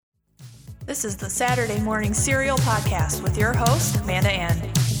This is the Saturday Morning Serial Podcast with your host, Amanda Ann.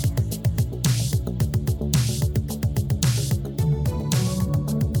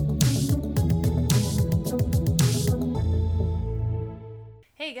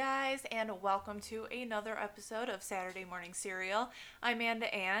 Hey guys, and welcome to another episode of Saturday Morning Serial. I'm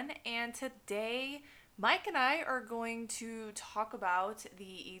Amanda Ann, and today Mike and I are going to talk about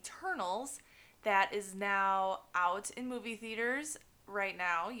the Eternals that is now out in movie theaters right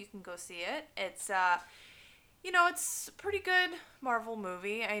now. You can go see it. It's it's a pretty good Marvel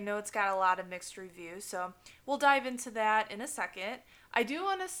movie. I know it's got a lot of mixed reviews, so we'll dive into that in a second. I do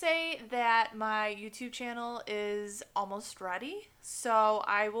want to say that my YouTube channel is almost ready, so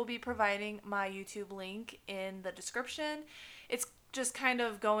I will be providing my YouTube link in the description. It's just kind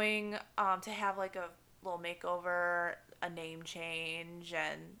of going to have like a little makeover, a name change,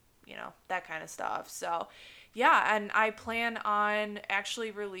 and that kind of stuff. So yeah, and I plan on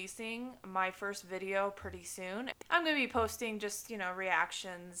actually releasing my first video pretty soon. I'm going to be posting just,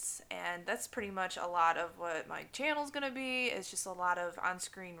 reactions, and that's pretty much a lot of what my channel's going to be. It's just a lot of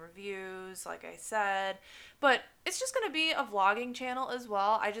on-screen reviews, like I said. But it's just going to be a vlogging channel as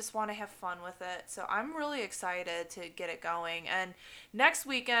well. I just want to have fun with it. So I'm really excited to get it going. And next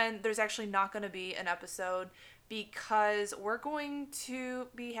weekend, there's actually not going to be an episode because we're going to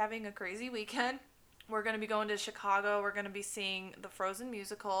be having a crazy weekend. We're going to be going to Chicago. We're going to be seeing the Frozen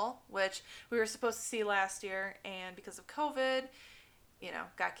musical, which we were supposed to see last year, and because of COVID,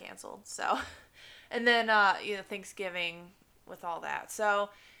 got canceled. So, and then, Thanksgiving with all that. So,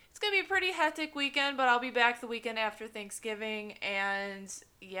 it's going to be a pretty hectic weekend, but I'll be back the weekend after Thanksgiving, and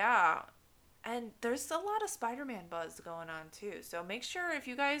yeah. And there's a lot of Spider-Man buzz going on, too. So, make sure if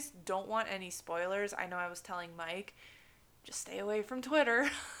you guys don't want any spoilers, I know I was telling Mike, just stay away from Twitter.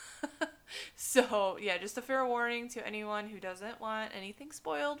 So, yeah, just a fair warning to anyone who doesn't want anything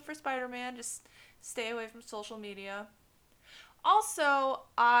spoiled for Spider-Man. Just stay away from social media. Also,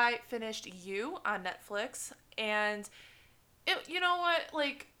 I finished You on Netflix, and you know what?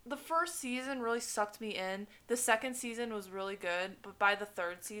 Like, the first season really sucked me in. The second season was really good, but by the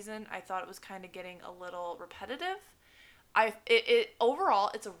third season, I thought it was kind of getting a little repetitive.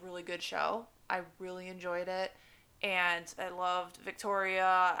 Overall, it's a really good show. I really enjoyed it. And I loved Victoria.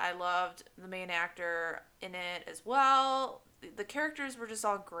 I loved the main actor in it as well. The characters were just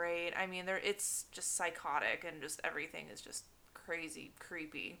all great. I mean, it's just psychotic and just everything is just crazy,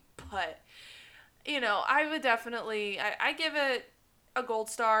 creepy. But, I would definitely, I give it a gold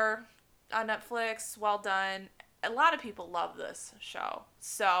star on Netflix. Well done. A lot of people love this show.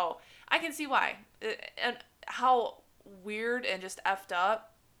 So I can see why. And how weird and just effed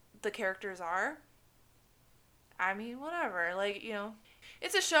up the characters are. I mean, whatever. Like,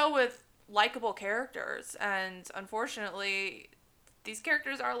 it's a show with likable characters, and unfortunately, these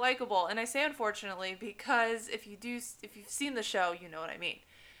characters are likable. And I say unfortunately because if you've seen the show, you know what I mean.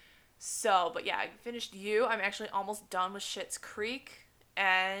 So, but yeah, I finished You. I'm actually almost done with Schitt's Creek,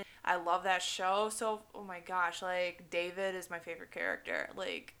 and I love that show. So, oh my gosh, like, David is my favorite character.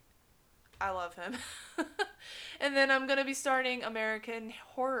 Like, I love him. And then I'm going to be starting American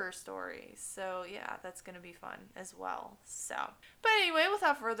Horror Story. So, yeah, that's going to be fun as well. So, but anyway,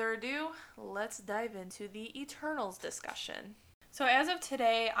 without further ado, let's dive into the Eternals discussion. So, as of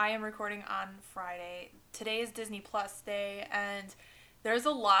today, I am recording on Friday. Today is Disney Plus Day, and there's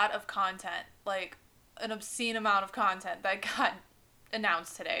a lot of content, like an obscene amount of content that got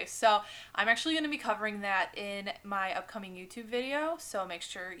announced today. So I'm actually going to be covering that in my upcoming YouTube video. So make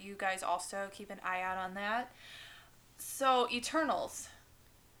sure you guys also keep an eye out on that. So Eternals.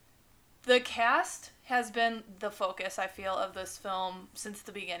 The cast has been the focus, I feel, of this film since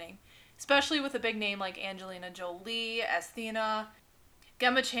the beginning. Especially with a big name like Angelina Jolie as Thena,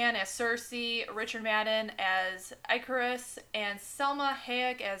 Gemma Chan as Cersei, Richard Madden as Icarus, and Selma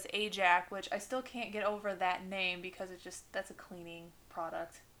Hayek as Ajax, which I still can't get over that name because that's a cleaning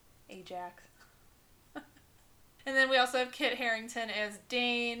product. Ajax. And then we also have Kit Harington as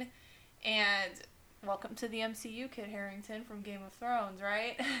Dane, and welcome to the MCU, Kit Harington from Game of Thrones,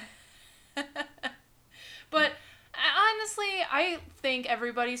 right? But honestly, I think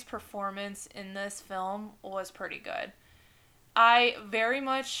everybody's performance in this film was pretty good. I very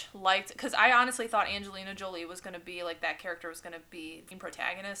much liked, because I honestly thought Angelina Jolie was going to be, like, that character was going to be the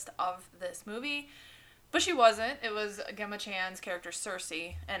protagonist of this movie, but she wasn't. It was Gemma Chan's character,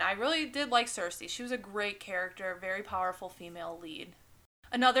 Cersei, and I really did like Cersei. She was a great character, very powerful female lead.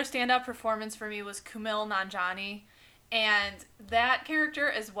 Another standout performance for me was Kumail Nanjiani, and that character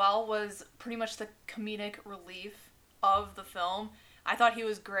as well was pretty much the comedic relief of the film. I thought he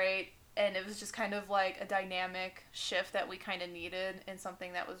was great. And it was just kind of like a dynamic shift that we kind of needed, and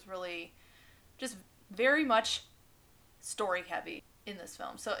something that was really just very much story heavy in this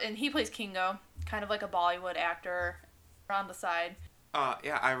film. So, and he plays Kingo, kind of like a Bollywood actor on the side.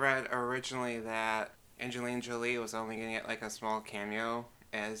 Yeah, I read originally that Angelina Jolie was only going to get like a small cameo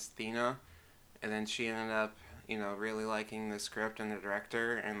as Thena, and then she ended up, really liking the script and the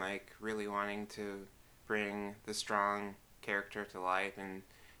director and like really wanting to bring the strong character to life, and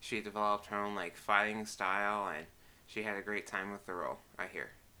she developed her own like fighting style, and she had a great time with the role, I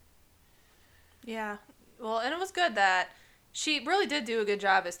hear. Yeah. Well, and it was good that she really did do a good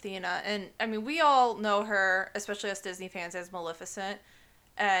job as Thena. And, I mean, we all know her, especially us Disney fans, as Maleficent.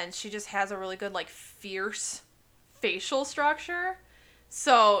 And she just has a really good, like, fierce facial structure.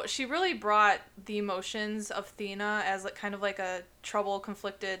 So she really brought the emotions of Thena as, like, kind of like a troubled,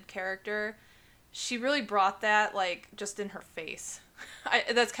 conflicted character. She really brought that, like, just in her face.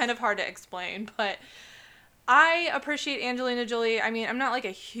 That's kind of hard to explain, but I appreciate Angelina Jolie. I mean, I'm not, like,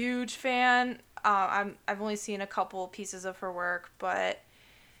 a huge fan. I've only seen a couple pieces of her work, but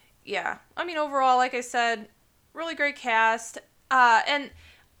yeah. I mean, overall, like I said, really great cast. And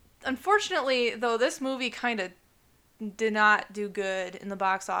unfortunately, though, this movie kind of did not do good in the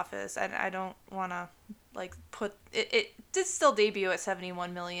box office. And I don't want to, like, put... It did still debut at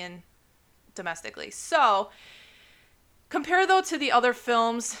 $71 million domestically. So, compare, though, to the other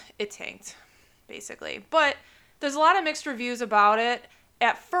films, it tanked, basically. But there's a lot of mixed reviews about it.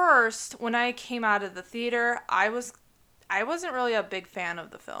 At first, when I came out of the theater, I wasn't really a big fan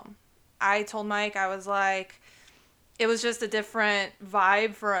of the film. I told Mike, I was like, it was just a different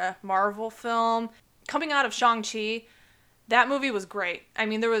vibe for a Marvel film. Coming out of Shang-Chi, that movie was great. I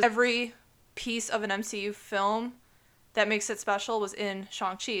mean, there was every piece of an MCU film that makes it special was in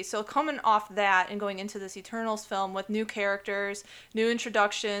Shang-Chi. So coming off that and going into this Eternals film with new characters, new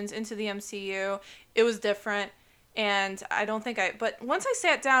introductions into the MCU, it was different. And but once I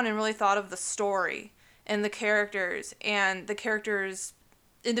sat down and really thought of the story and the characters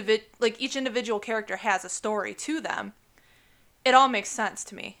each individual character has a story to them, it all makes sense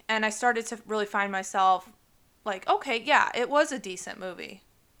to me. And I started to really find myself like, okay, yeah, it was a decent movie.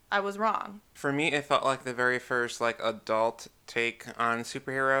 I was wrong. For me, it felt like the very first like adult take on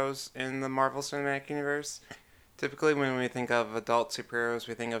superheroes in the Marvel Cinematic Universe. Typically, when we think of adult superheroes,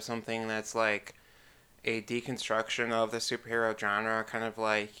 we think of something that's like a deconstruction of the superhero genre, kind of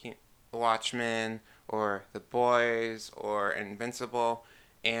like Watchmen or The Boys or Invincible,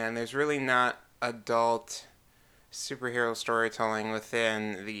 and there's really not adult superhero storytelling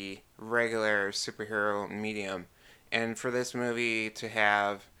within the regular superhero medium. And for this movie to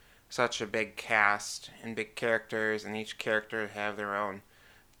have such a big cast and big characters, and each character have their own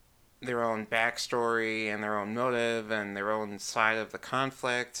backstory and their own motive and their own side of the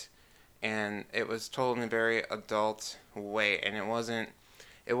conflict, and it was told in a very adult way, and it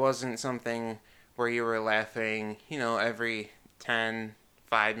wasn't something where you were laughing, every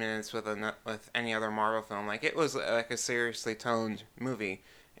 5 minutes with any other Marvel film. Like, it was like a seriously toned movie,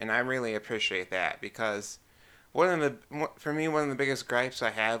 and I really appreciate that, because one of the biggest gripes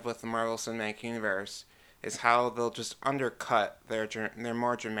I have with the Marvel Cinematic Universe is how they'll just undercut their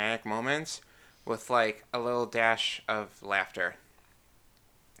more dramatic moments with like a little dash of laughter.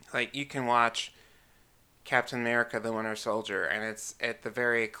 Like, you can watch Captain America: The Winter Soldier, and it's at the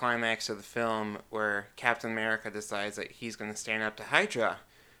very climax of the film where Captain America decides that he's going to stand up to Hydra,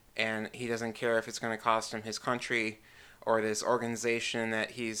 and he doesn't care if it's going to cost him his country or this organization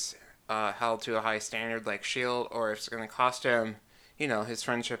that he's held to a high standard like S.H.I.E.L.D., or if it's going to cost him, his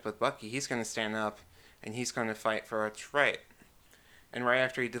friendship with Bucky. He's going to stand up, and he's going to fight for what's right. And right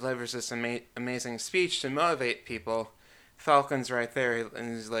after he delivers this amazing speech to motivate people, Falcon's right there,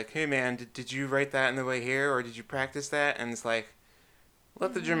 and he's like, hey man, did you write that in the way here, or did you practice that? And it's like,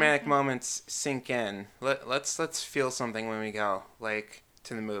 let the dramatic moments sink in. Let's feel something when we go, like,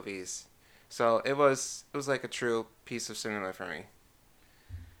 to the movies. So it was like a true piece of cinema for me.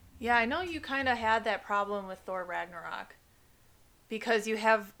 Yeah, I know you kind of had that problem with Thor Ragnarok, because you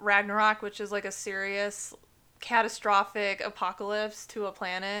have Ragnarok, which is like a serious, catastrophic apocalypse to a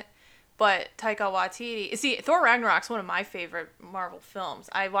planet. But Taika Waititi... See, Thor Ragnarok's one of my favorite Marvel films.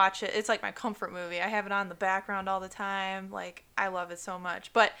 I watch it. It's like my comfort movie. I have it on the background all the time. Like, I love it so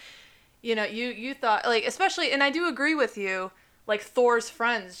much. But, you thought... Like, especially... And I do agree with you. Like, Thor's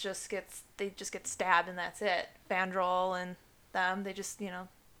friends just get stabbed and that's it. Fandral and them, they just,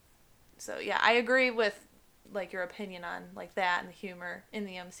 So, yeah, I agree with, like, your opinion on, like, that and the humor in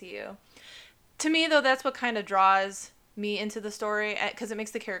the MCU. To me, though, that's what kind of draws me into the story, because it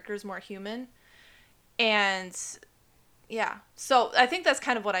makes the characters more human. And yeah, so I think that's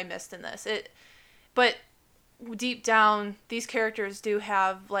kind of what I missed in this. But deep down, these characters do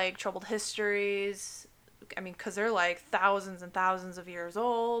have, like, troubled histories. I mean, because they're, like, thousands and thousands of years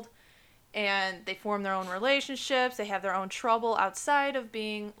old. And they form their own relationships. They have their own trouble outside of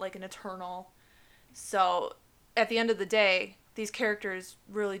being, like, an Eternal. So, at the end of the day, these characters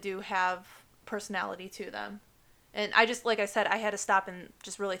really do have personality to them. And I just, like I said, I had to stop and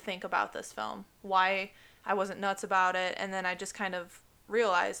just really think about this film. Why I wasn't nuts about it. And then I just kind of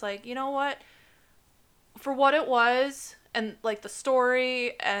realized, like, you know what? For what it was, and, like, the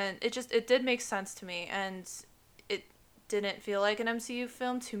story, and it did make sense to me. And it didn't feel like an MCU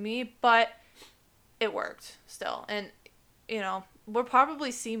film to me, but it worked still. And, you know, we'll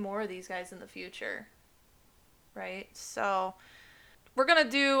probably see more of these guys in the future. Right? So we're going to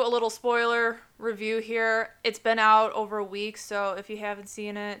do a little spoiler review here. It's been out over a week, so if you haven't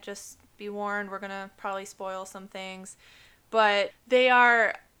seen it, just be warned. We're going to probably spoil some things. But they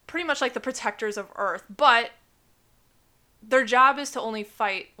are pretty much like the protectors of Earth, but their job is to only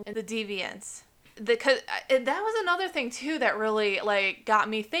fight the deviants. Because that was another thing, too, that really, like, got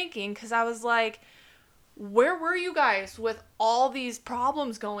me thinking, because I was like, where were you guys with all these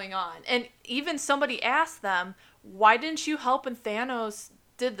problems going on? And even somebody asked them, why didn't you help when Thanos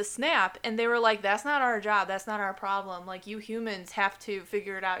did the snap? And they were like, that's not our job. That's not our problem. Like, you humans have to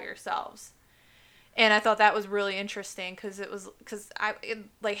figure it out yourselves. And I thought that was really interesting because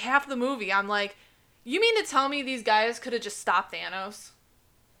like, half the movie, I'm like, you mean to tell me these guys could have just stopped Thanos?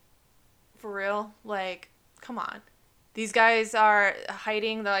 For real? Like, come on. These guys are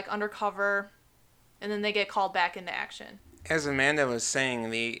hiding, they're, like, undercover, and then they get called back into action. As Amanda was saying,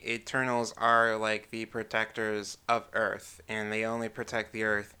 the Eternals are like the protectors of Earth, and they only protect the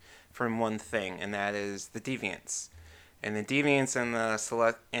Earth from one thing, and that is the Deviants. And the Deviants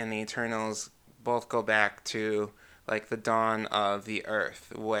and the Eternals both go back to, like, the dawn of the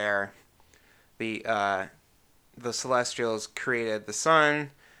Earth, where the Celestials created the sun,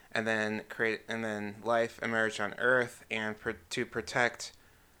 and then life emerged on Earth, and to protect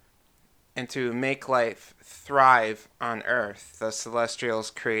and to make life thrive on Earth, the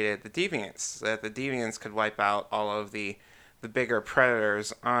Celestials created the Deviants, so that the Deviants could wipe out all of the bigger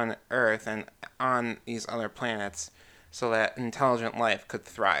predators on Earth and on these other planets, so that intelligent life could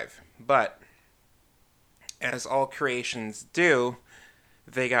thrive. But as all creations do,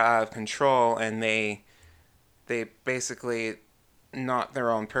 they got out of control, and they basically not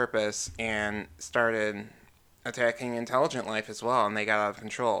their own purpose and started attacking intelligent life as well, and they got out of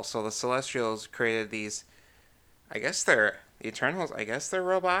control. So the Celestials created these, I guess they're Eternals, I guess they're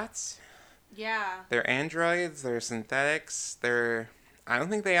robots? Yeah. They're androids, they're synthetics, I don't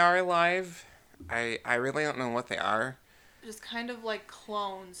think they are alive. I really don't know what they are. Just kind of like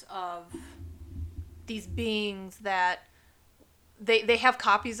clones of these beings that they have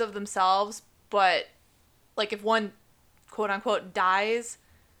copies of themselves, but, like, if one quote-unquote dies,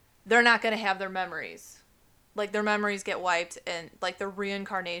 they're not going to have their memories. Like, their memories get wiped, and, like, their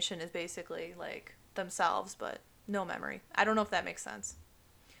reincarnation is basically, like, themselves, but no memory. I don't know if that makes sense.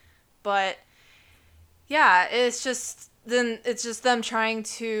 But, yeah, it's just them trying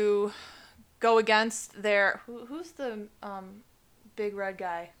to go against their... Who's the big red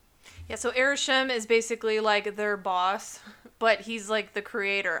guy? Yeah, so Arishem is basically, like, their boss, but he's, like, the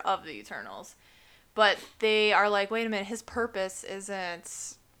creator of the Eternals. But they are like, wait a minute, his purpose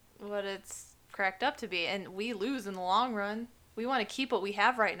isn't what it's cracked up to be, and we lose in the long run. We want to keep what we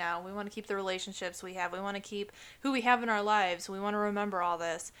have right now. We want to keep the relationships we have. We want to keep who we have in our lives. We want to remember all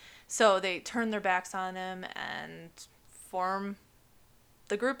this. So they turn their backs on him and form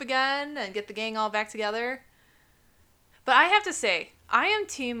the group again and get the gang all back together. But I have to say, I am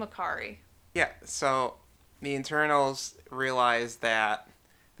Team Makkari. Yeah, so the Eternals realize that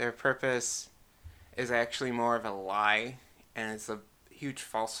their purpose is actually more of a lie, and it's a huge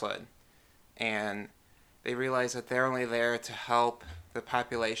falsehood. And they realize that they're only there to help the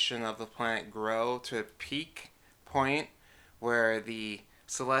population of the planet grow to a peak point where the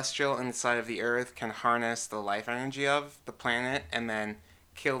Celestial inside of the Earth can harness the life energy of the planet and then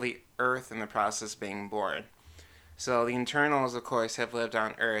kill the Earth in the process of being born. So the Eternals, of course, have lived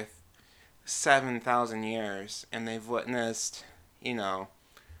on Earth 7,000 years, and they've witnessed, the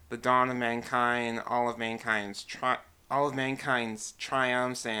dawn of mankind, all of mankind's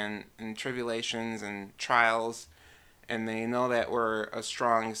triumphs and tribulations and trials, and they know that we're a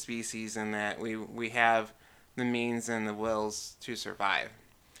strong species and that we have the means and the wills to survive.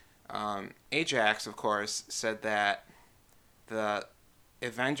 Ajax, of course, said that the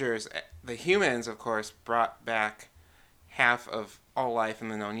Avengers, the humans, of course, brought back half of all life in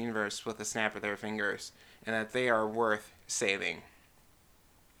the known universe with a snap of their fingers, and that they are worth saving.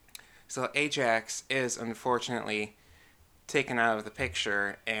 So Ajax is unfortunately taken out of the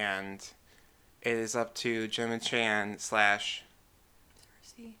picture, and it is up to Gemma Chan /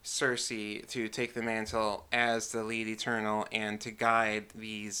 Cersei to take the mantle as the lead Eternal and to guide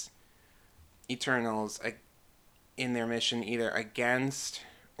these Eternals in their mission either against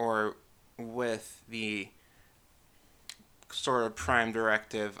or with the sort of prime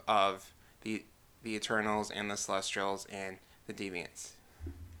directive of the Eternals and the Celestials and the Deviants.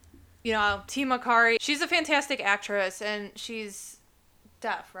 You know, T. Makari, she's a fantastic actress, and she's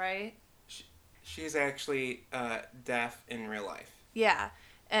deaf, right? She's actually deaf in real life. Yeah,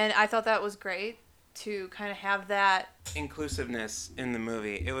 and I thought that was great to kind of have that inclusiveness in the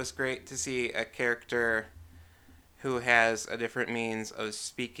movie. It was great to see a character who has a different means of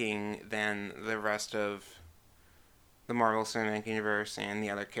speaking than the rest of the Marvel Cinematic Universe and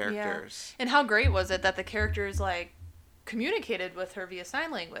the other characters. Yeah. And how great was it that the characters, like, communicated with her via sign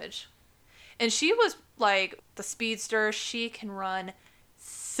language? And she was, like, the speedster. She can run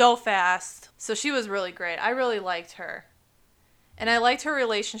so fast. So she was really great. I really liked her. And I liked her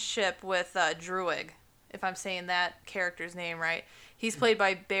relationship with Druig, if I'm saying that character's name right. He's played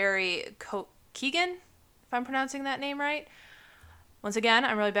by Barry Keoghan, if I'm pronouncing that name right. Once again,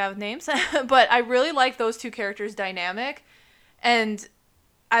 I'm really bad with names. But I really like those two characters' dynamic. And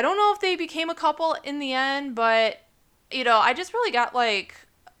I don't know if they became a couple in the end, but, you know, I just really got, like,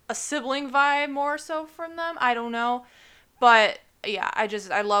 a sibling vibe more so from them. I don't know. But, yeah,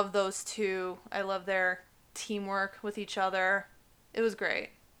 I love those two. I love their teamwork with each other. It was great.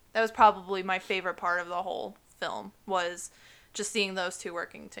 That was probably my favorite part of the whole film, was just seeing those two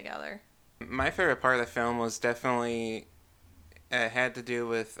working together. My favorite part of the film was definitely had to do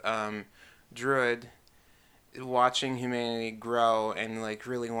with Druig watching humanity grow and like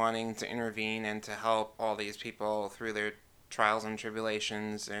really wanting to intervene and to help all these people through their trials and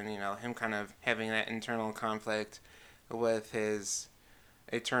tribulations, and you know, him kind of having that internal conflict with his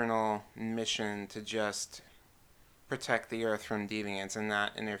eternal mission to just protect the Earth from deviants and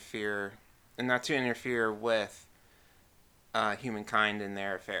not to interfere with humankind in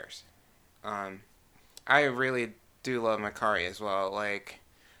their affairs. I really do love Makari as well. Like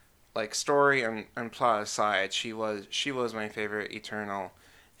story and plot aside, she was my favorite Eternal,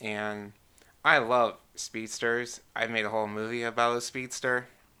 and I love speedsters. I made a whole movie about a speedster,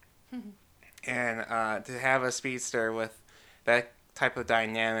 and to have a speedster with that type of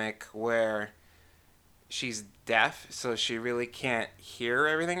dynamic where she's deaf, so she really can't hear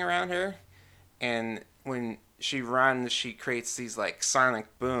everything around her, and when she runs, she creates these like sonic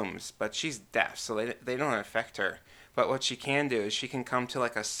booms, but she's deaf, so they don't affect her. But what she can do is she can come to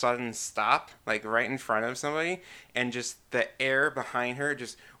like a sudden stop, like right in front of somebody, and just the air behind her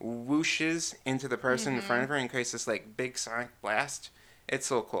just whooshes into the person in front of her and creates this like big sonic blast. It's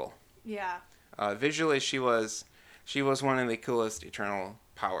so cool. Yeah. Visually, she was one of the coolest Eternal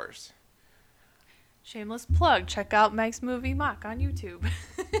powers. Shameless plug. Check out Mike's movie Mock on YouTube.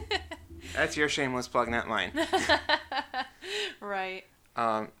 That's your shameless plug, not mine. Right.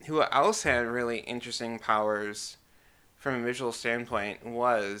 Who else had really interesting powers from a visual standpoint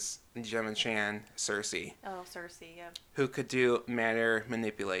was Gemma Chan, Cersei. Oh, Cersei, yeah. Who could do matter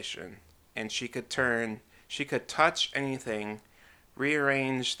manipulation. And she could touch anything,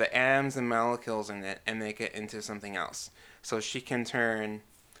 rearrange the atoms and molecules in it, and make it into something else. So she can turn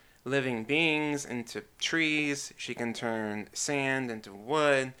living beings into trees, she can turn sand into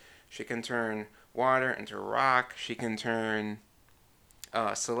wood, she can turn water into rock, she can turn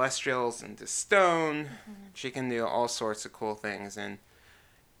celestials into stone. She can do all sorts of cool things, and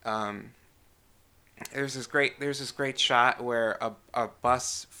there's this great shot where a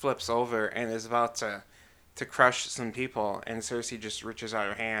bus flips over and is about to crush some people, and Cersei just reaches out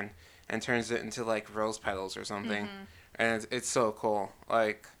her hand and turns it into like rose petals or something, and it's so cool.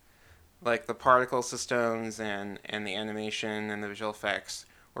 Like the particle systems and the animation and the visual effects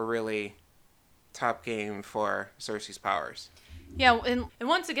were really top game for Cersei's powers. Yeah, and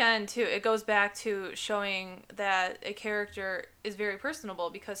once again, too, it goes back to showing that a character is very personable,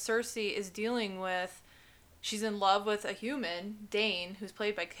 because Cersei is dealing with, she's in love with a human, Dane, who's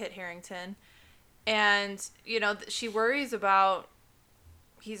played by Kit Harington, and, you know, she worries about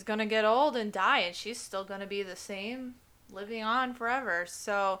he's going to get old and die, and she's still going to be the same, living on forever.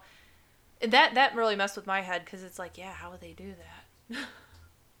 So that really messed with my head, because it's like, yeah, how would they do that?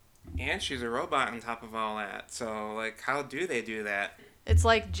 And she's a robot on top of all that. So, like, how do they do that? It's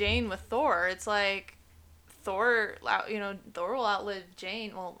like Jane with Thor. It's like Thor will outlive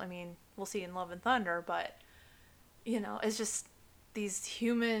Jane. Well, I mean, we'll see in Love and Thunder, but, you know, it's just these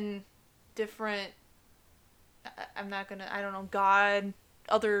human, different, I don't know, God,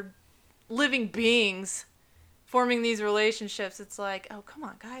 other living beings forming these relationships. It's like, oh, come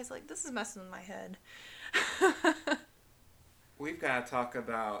on, guys. Like, this is messing with my head. We've got to talk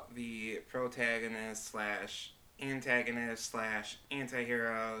about the protagonist slash antagonist slash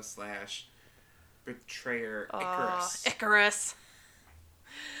anti-hero slash betrayer, Icarus. Icarus.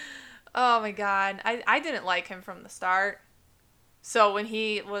 Oh my god. I didn't like him from the start. So when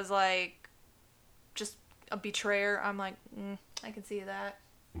he was like just a betrayer, I'm like, I can see that.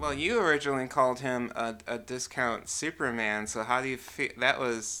 Well, you originally called him a discount Superman, so how do you feel? That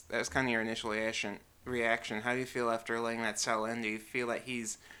was kind of your initial reaction. How do you feel after letting that settle in? Do you feel like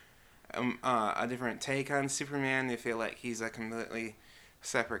he's a different take on Superman? Do you feel like he's a completely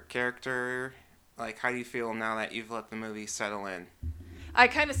separate character? Like, how do you feel now that you've let the movie settle in? I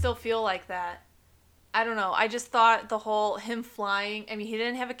kind of still feel like that. I don't know. I just thought the whole him flying, I mean, he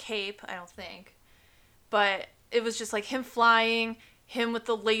didn't have a cape, I don't think. But it was just like him flying, him with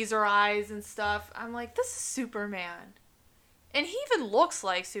the laser eyes and stuff. I'm like, this is Superman. And he even looks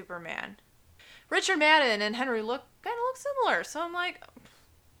like Superman. Richard Madden and Henry kind of look similar. So I'm like,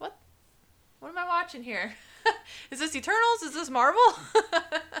 what am I watching here? Is this Eternals? Is this Marvel?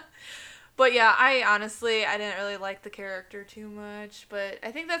 But yeah, I didn't really like the character too much. But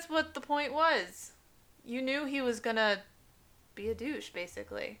I think that's what the point was. You knew he was going to be a douche,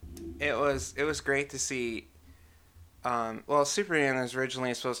 basically. It was great to see. Well, Superman is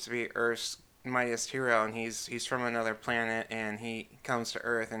originally supposed to be Earth's mightiest hero, and he's from another planet, and he comes to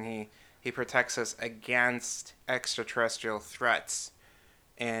Earth, and he protects us against extraterrestrial threats.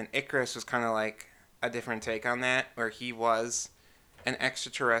 And Icarus was kind of like a different take on that, where he was an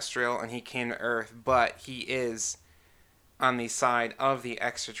extraterrestrial, and he came to Earth, but he is on the side of the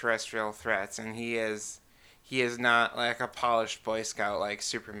extraterrestrial threats, and he is not like a polished Boy Scout like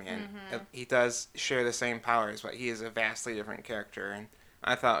Superman. Mm-hmm. He does share the same powers, but he is a vastly different character, and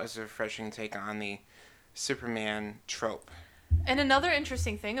I thought it was a refreshing take on the Superman trope. And another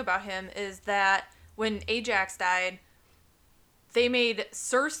interesting thing about him is that when Ajax died, they made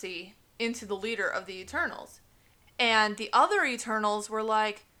Cersei into the leader of the Eternals. And the other Eternals were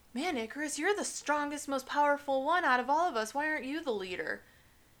like, man, Icarus, you're the strongest, most powerful one out of all of us. Why aren't you the leader?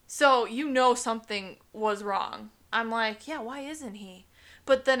 So you know something was wrong. I'm like, yeah, why isn't he?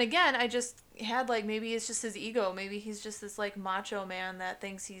 But then again, I just had like, maybe it's just his ego. Maybe he's just this like macho man that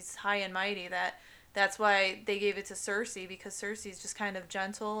thinks he's high and mighty. That's why they gave it to Cersei, because Cersei's just kind of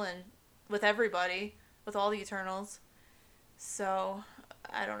gentle and with everybody, with all the Eternals. So,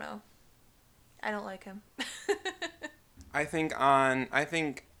 I don't know. I don't like him. I think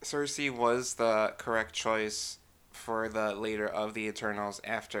Cersei was the correct choice for the leader of the Eternals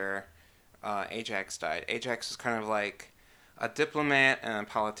after Ajax died. Ajax was kind of like a diplomat and a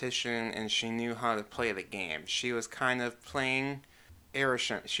politician, and she knew how to play the game. She was kind of playing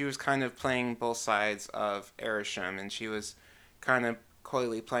Arishem. She was kind of playing both sides of Arishem, and she was kind of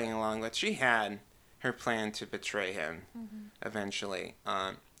coyly playing along, but she had her plan to betray him eventually.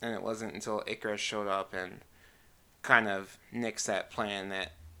 And it wasn't until Icarus showed up and kind of nixed that plan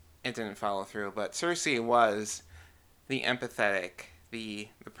that it didn't follow through. But Cersei was the empathetic, the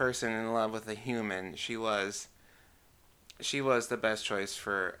person in love with a human. She was the best choice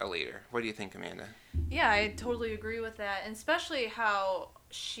for a leader. What do you think, Amanda? Yeah, I totally agree with that, and especially how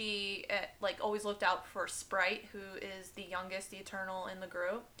she always looked out for Sprite, who is the youngest Eternal in the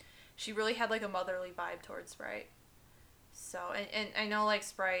group. She really had like a motherly vibe towards Sprite. So, and I know like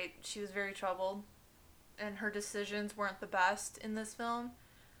Sprite, she was very troubled, and her decisions weren't the best in this film.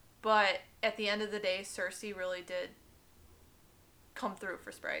 But at the end of the day, Cersei really did come through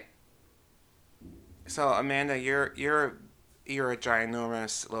for Sprite. So Amanda, you're a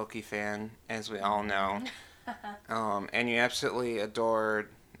ginormous Loki fan, as we all know. And you absolutely adored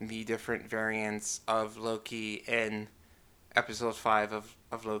the different variants of Loki in episode 5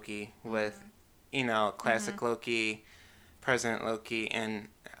 of Loki with, classic Loki, President Loki, and,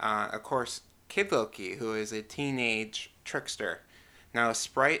 of course, Kid Loki, who is a teenage trickster. Now,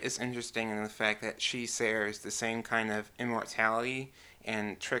 Sprite is interesting in the fact that she shares the same kind of immortality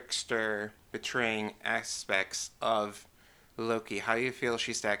and trickster betraying aspects of Loki. How do you feel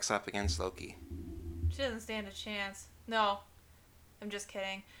she stacks up against Loki? She doesn't stand a chance. No. I'm just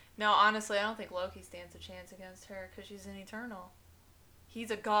kidding. No, honestly, I don't think Loki stands a chance against her because she's an Eternal.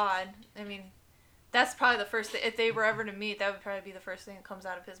 He's a god. I mean, that's probably the first thing. If they were ever to meet, that would probably be the first thing that comes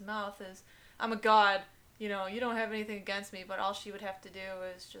out of his mouth is, I'm a god. You don't have anything against me, but all she would have to do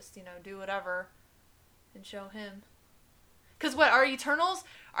is just, do whatever and show him. Because what, are Eternals,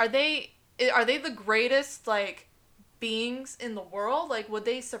 are they the greatest, like, beings in the world? Like, would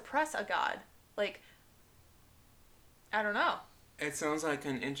they suppress a god? Like, I don't know. It sounds like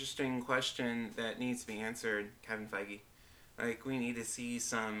an interesting question that needs to be answered, Kevin Feige. Like, we need to see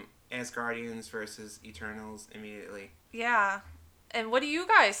some Asgardians versus Eternals immediately. Yeah. And what do you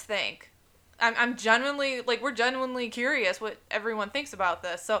guys think? I'm genuinely, like, we're genuinely curious what everyone thinks about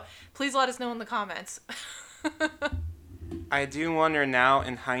this. So please let us know in the comments. I do wonder now,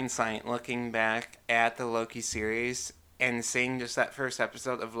 in hindsight, looking back at the Loki series and seeing just that first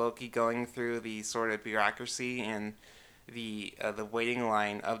episode of Loki going through the sort of bureaucracy and the waiting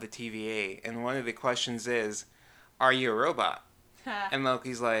line of the TVA, and one of the questions is, "Are you a robot?" And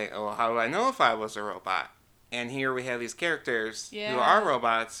Loki's like, "Oh, how do I know if I was a robot?" And here we have these characters who are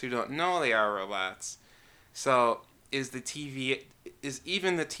robots who don't know they are robots. So is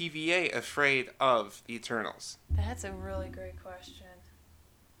even the TVA afraid of the Eternals? That's a really great question.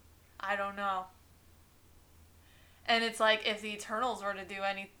 I don't know. And it's like, if the Eternals were to do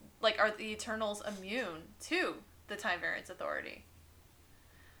any, like, are the Eternals immune to the Time Variance Authority?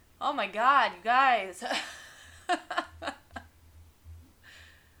 Oh my god, you guys.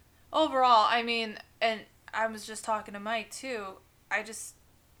 Overall, I mean, and I was just talking to Mike too,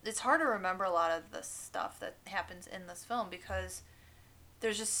 it's hard to remember a lot of the stuff that happens in this film because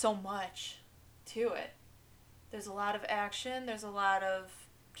there's just so much to it. There's a lot of action, there's a lot of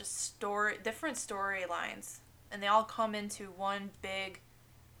just different storylines, and they all come into one big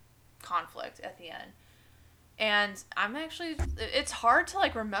conflict at the end. And it's hard to,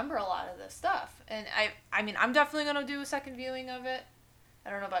 like, remember a lot of this stuff. And I mean, I'm definitely going to do a second viewing of it. I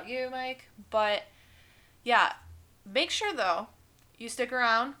don't know about you, Mike, but yeah, make sure though you stick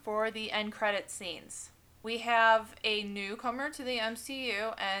around for the end credit scenes. We have a newcomer to the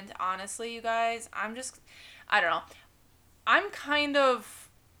MCU, and honestly, you guys, I don't know. I'm kind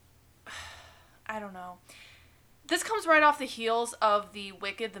of, I don't know. This comes right off the heels of the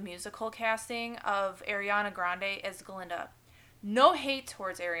Wicked the Musical casting of Ariana Grande as Glinda. No hate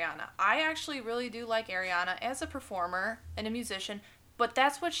towards Ariana. I actually really do like Ariana as a performer and a musician, but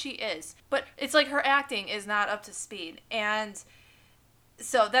that's what she is. But it's like her acting is not up to speed. And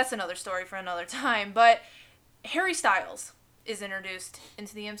so that's another story for another time. But Harry Styles is introduced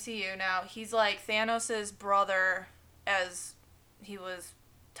into the MCU now. He's like Thanos' brother, as he was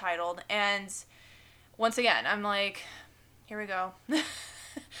titled. And once again, I'm like, here we go.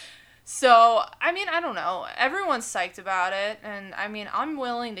 So, I mean, I don't know. Everyone's psyched about it, and I mean, I'm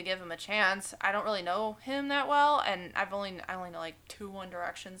willing to give him a chance. I don't really know him that well, and I only know like 2 One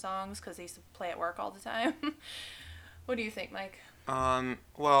Direction songs because they used to play at work all the time. What do you think, Mike?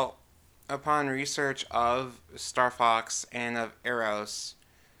 Well, upon research of Star Fox and of Eros,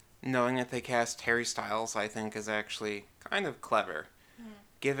 knowing that they cast Harry Styles, I think, is actually kind of clever.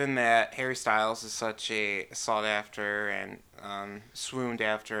 Given that Harry Styles is such a sought after and swooned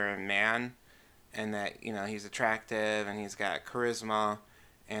after man, and that, you know, he's attractive and he's got charisma,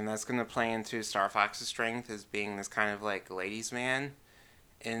 and that's going to play into Star Fox's strength as being this kind of like ladies' man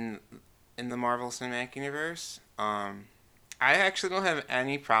in the Marvel Cinematic Universe. I actually don't have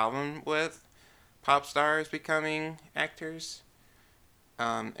any problem with pop stars becoming actors,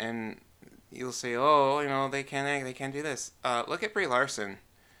 and you'll say, oh, you know, they can't act, they can't do this. Look at Brie Larson.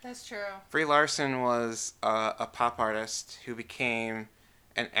 That's true. Brie Larson was a pop artist who became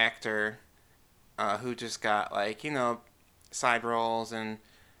an actor who just got, like, you know, side roles and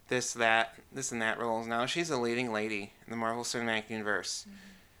this and that roles. Now she's a leading lady in the Marvel Cinematic Universe.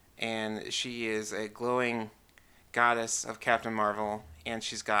 Mm-hmm. And she is a glowing goddess of Captain Marvel, and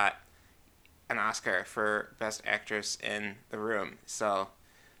she's got an Oscar for Best Actress in the Room. So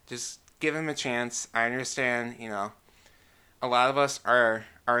just give him a chance. I understand, you know, a lot of us are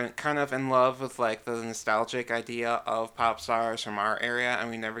kind of in love with, like, the nostalgic idea of pop stars from our area, and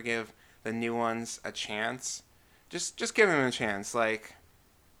we never give the new ones a chance. Just give him a chance. Like,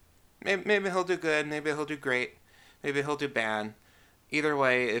 maybe he'll do good, maybe he'll do great, maybe he'll do bad. Either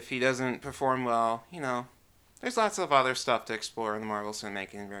way, if he doesn't perform well, you know, there's lots of other stuff to explore in the Marvel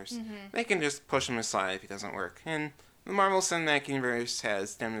Cinematic Universe. Mm-hmm. They can just push him aside if he doesn't work. And the Marvel Cinematic Universe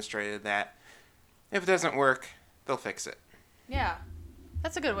has demonstrated that if it doesn't work, they'll fix it. Yeah.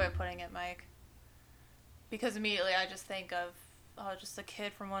 That's a good way of putting it, Mike. Because immediately I just think of, just a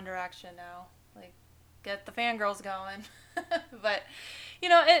kid from One Direction now. Like, get the fangirls going. But, you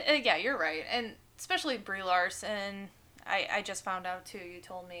know, yeah, you're right. And especially Brie Larson, I just found out, too. You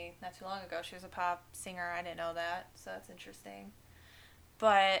told me not too long ago she was a pop singer. I didn't know that, so that's interesting.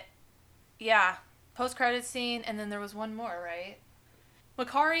 But, yeah, post-credits scene, and then there was one more, right?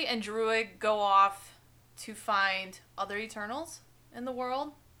 Makkari and Druig go off to find other Eternals in the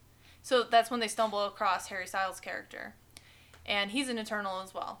world. So that's when they stumble across Harry Styles' character. And he's an Eternal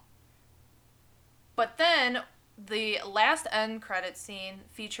as well. But then The last end credit scene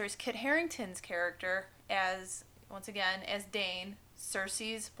features Kit Harington's character as, once again, as Dane,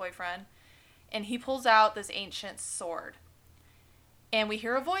 Cersei's boyfriend, and he pulls out this ancient sword. And we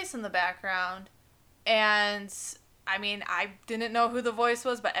hear a voice in the background, and I mean, I didn't know who the voice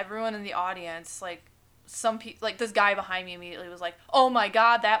was, but everyone in the audience, like, like this guy behind me immediately was like, "Oh my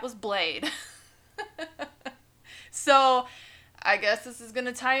god, that was Blade." So, I guess this is going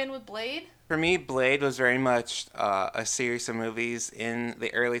to tie in with Blade. For me, Blade was very much a series of movies in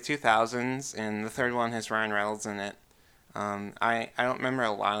the early 2000s, and the third one has Ryan Reynolds in it. I don't remember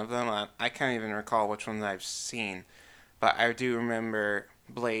a lot of them. I can't even recall which ones I've seen, but I do remember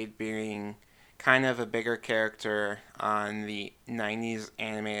Blade being kind of a bigger character on the 90s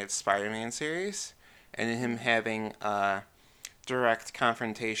animated Spider-Man series, and him having a direct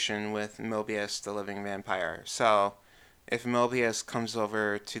confrontation with Mobius, the living vampire. So, if Mobius comes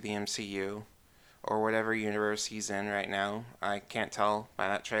over to the MCU, or whatever universe he's in right now, I can't tell by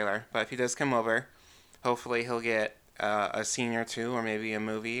that trailer, but if he does come over, hopefully he'll get a scene or two, or maybe a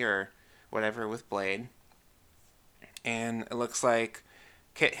movie, or whatever with Blade. And it looks like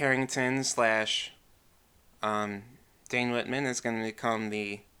Kit Harington slash Dane Whitman is going to become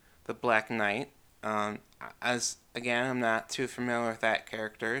the Black Knight. As again, I'm not too familiar with that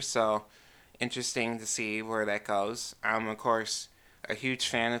character, so interesting to see where that goes. I'm of course a huge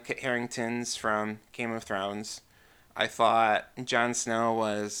fan of Kit Harington's from Game of Thrones. I thought Jon Snow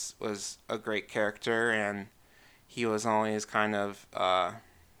was a great character, and he was always kind of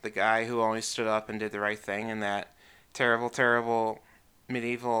the guy who always stood up and did the right thing in that terrible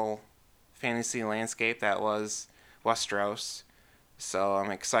medieval fantasy landscape that was Westeros. So I'm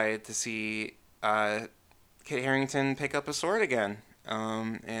excited to see Kit Harington pick up a sword again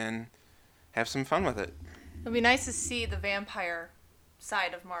and have some fun with it. It'll be nice to see the vampire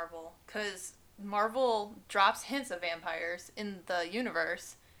side of Marvel, because Marvel drops hints of vampires in the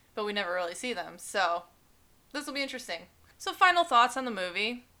universe, but we never really see them. So this will be interesting. So final thoughts on the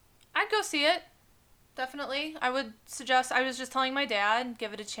movie. I'd go see it. Definitely. I would suggest, I was just telling my dad,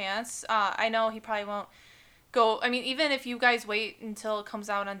 give it a chance. I know he probably won't go. I mean, even if you guys wait until it comes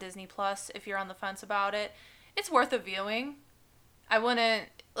out on Disney Plus, if you're on the fence about it, it's worth a viewing. I wouldn't,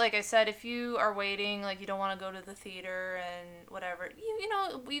 like I said, if you are waiting, like you don't want to go to the theater and whatever,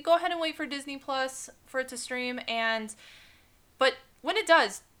 you go ahead and wait for Disney Plus for it to stream. But when it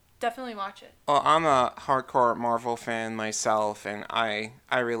does, definitely watch it. Well, I'm a hardcore Marvel fan myself, and I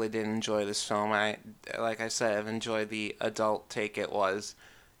really did enjoy this film. Like I said, I've enjoyed the adult take it was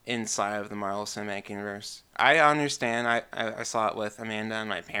inside of the Marvel Cinematic Universe. I understand. I saw it with Amanda and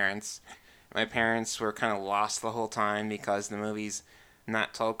my parents. My parents were kind of lost the whole time because the movie's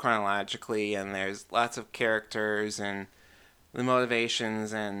not told chronologically, and there's lots of characters, and the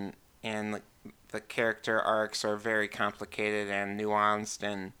motivations and the character arcs are very complicated and nuanced,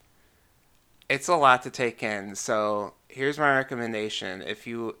 and it's a lot to take in. So here's my recommendation: if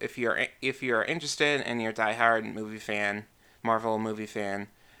you're interested and you're a diehard movie fan, Marvel movie fan,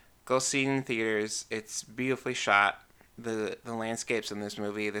 go see it in theaters. It's beautifully shot. The landscapes in this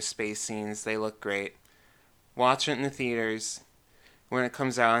movie, the space scenes, they look great. Watch it in the theaters. When it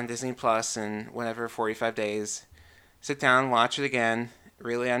comes out on Disney Plus in whatever 45 days, sit down, watch it again,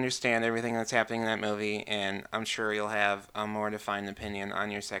 really understand everything that's happening in that movie, and I'm sure you'll have a more defined opinion on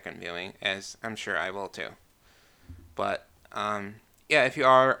your second viewing, as I'm sure I will too. But yeah, if you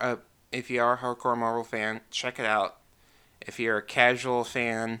are a hardcore Marvel fan, check it out. If you're a casual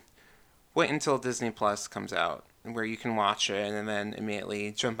fan, wait until Disney Plus comes out, where you can watch it and then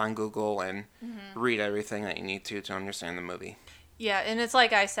immediately jump on Google and read everything that you need to understand the movie. Yeah, and it's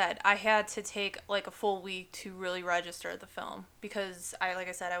like I said, I had to take like a full week to really register the film because like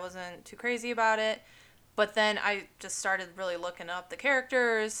I said, I wasn't too crazy about it. But then I just started really looking up the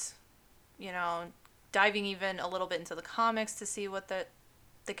characters, diving even a little bit into the comics to see what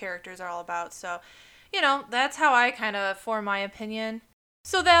the characters are all about. So, that's how I kind of form my opinion.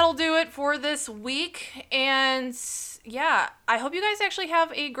 So that'll do it for this week. And yeah, I hope you guys actually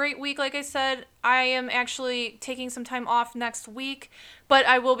have a great week. Like I said, I am actually taking some time off next week, but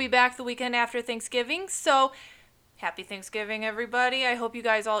I will be back the weekend after Thanksgiving. So happy Thanksgiving, everybody. I hope you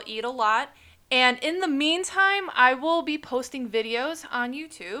guys all eat a lot. And in the meantime, I will be posting videos on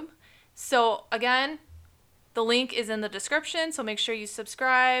YouTube. So again, the link is in the description. So make sure you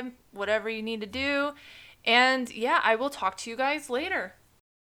subscribe, whatever you need to do. And yeah, I will talk to you guys later.